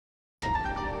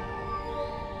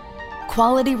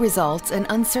Quality results and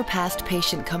unsurpassed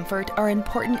patient comfort are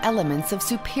important elements of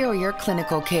superior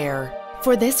clinical care.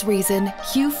 For this reason,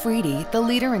 SWERV3, the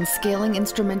leader in scaling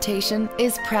instrumentation,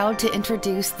 is proud to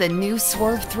introduce the new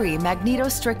SWERV3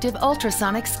 Magnetostrictive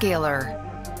Ultrasonic Scaler.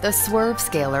 The SWERV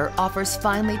scaler offers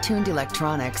finely tuned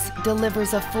electronics,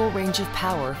 delivers a full range of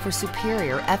power for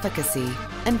superior efficacy,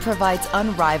 and provides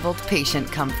unrivaled patient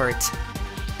comfort.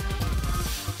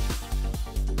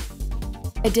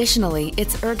 Additionally,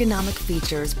 its ergonomic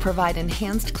features provide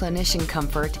enhanced clinician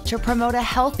comfort to promote a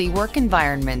healthy work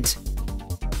environment.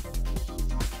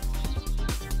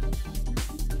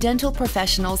 Dental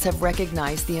professionals have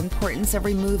recognized the importance of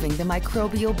removing the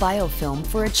microbial biofilm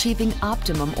for achieving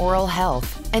optimum oral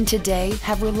health, and today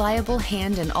have reliable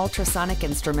hand and ultrasonic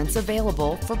instruments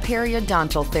available for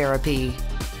periodontal therapy.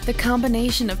 The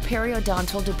combination of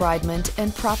periodontal debridement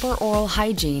and proper oral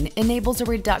hygiene enables a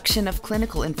reduction of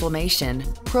clinical inflammation,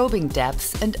 probing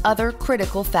depths, and other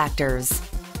critical factors.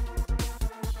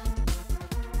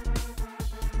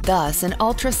 Thus, an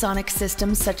ultrasonic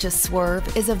system such as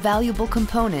SWERV is a valuable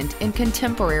component in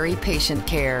contemporary patient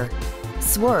care.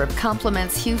 SWERV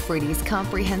complements SWERV3's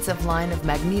comprehensive line of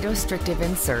magnetostrictive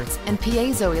inserts and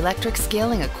piezoelectric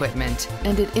scaling equipment,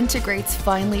 and it integrates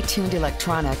finely tuned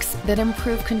electronics that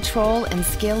improve control and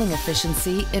scaling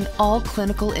efficiency in all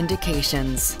clinical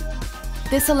indications.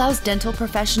 This allows dental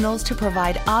professionals to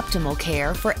provide optimal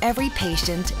care for every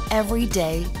patient, every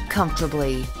day,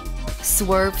 comfortably.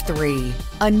 SWERV3,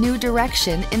 a new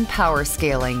direction in power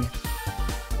scaling.